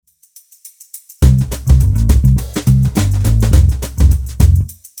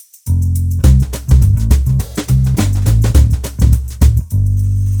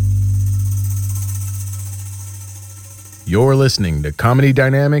You're listening to Comedy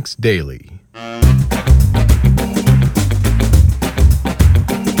Dynamics Daily.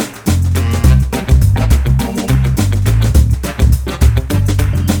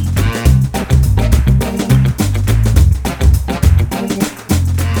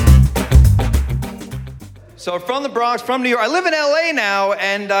 So from the Bronx, from New York. I live in LA now,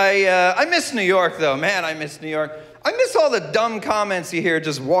 and I miss New York, though. Man, I miss New York. I miss all the dumb comments you hear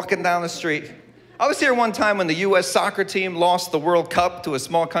just walking down the street. I was here one time when the U.S. soccer team lost the World Cup to a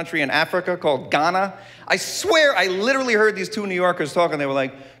small country in Africa called Ghana. I swear I literally heard these two New Yorkers talking. They were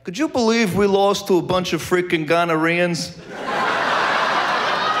like, "Could you believe we lost to a bunch of freaking Ghanaians?"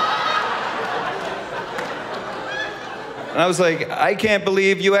 And I was like, I can't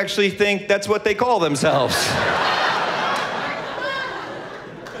believe you actually think that's what they call themselves.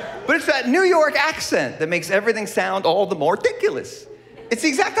 But it's that New York accent that makes everything sound all the more ridiculous. It's the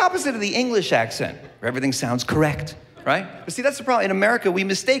exact opposite of the English accent, where everything sounds correct, right? But see, that's the problem. In America, we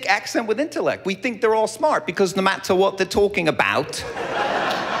mistake accent with intellect. We think they're all smart because no matter what they're talking about,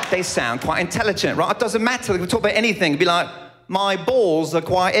 they sound quite intelligent, right? It doesn't matter. They can talk about anything. It'd be like, my balls are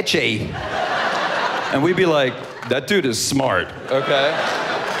quite itchy. And we'd be like, that dude is smart, okay?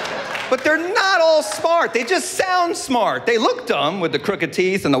 But they're not all smart. They just sound smart. They look dumb with the crooked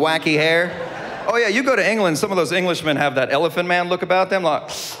teeth and the wacky hair. Oh yeah, you go to England, some of those Englishmen have that elephant man look about them, like,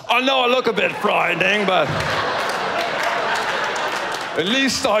 I know I look a bit frightening, but at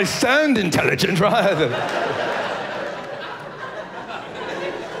least I sound intelligent, right?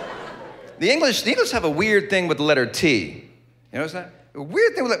 The English have a weird thing with the letter T. You notice that? A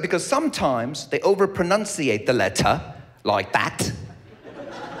weird thing with that, because sometimes they over-pronunciate the letter like that,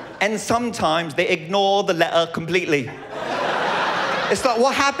 and sometimes they ignore the letter completely. It's like,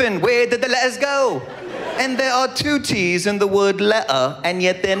 what happened? Where did the letters go? And there are two T's in the word letter, and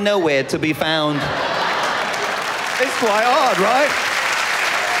yet they're nowhere to be found. It's quite odd, right?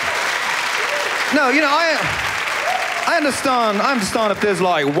 No, you know, I understand if there's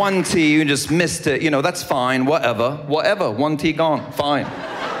like one T, you just missed it, you know, that's fine, whatever, one T gone, fine.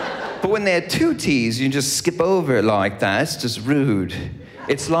 But when there are two T's, you just skip over it like that, it's just rude.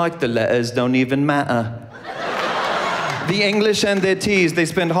 It's like the letters don't even matter. The English and their teas, they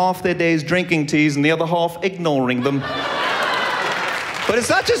spend half their days drinking teas and the other half ignoring them. But it's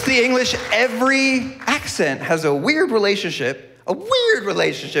not just the English. Every accent has a weird relationship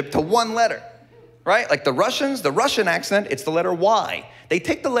to one letter, right? Like the Russians, the Russian accent, it's the letter Y. They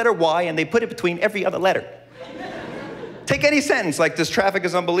take the letter Y and they put it between every other letter. Take any sentence, like this traffic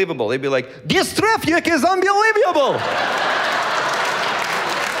is unbelievable. They'd be like, this traffic is unbelievable.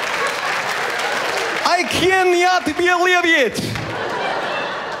 I cannot believe it.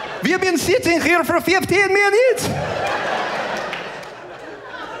 We've been sitting here for 15 minutes.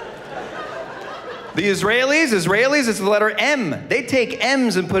 The Israelis, it's the letter M. They take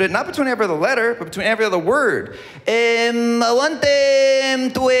M's and put it not between every other letter, but between every other word. I want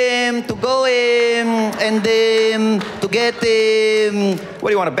them to go and to get what do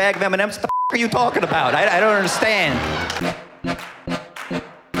you want, a bag of M&Ms? What the f*** are you talking about? I don't understand.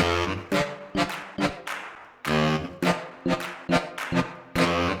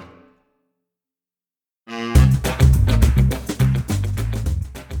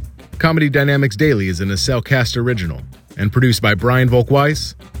 Comedy Dynamics Daily is an Acelcast original and produced by Brian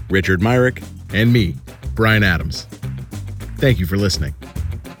Volkweiss, Richard Myrick, and me, Brian Adams. Thank you for listening.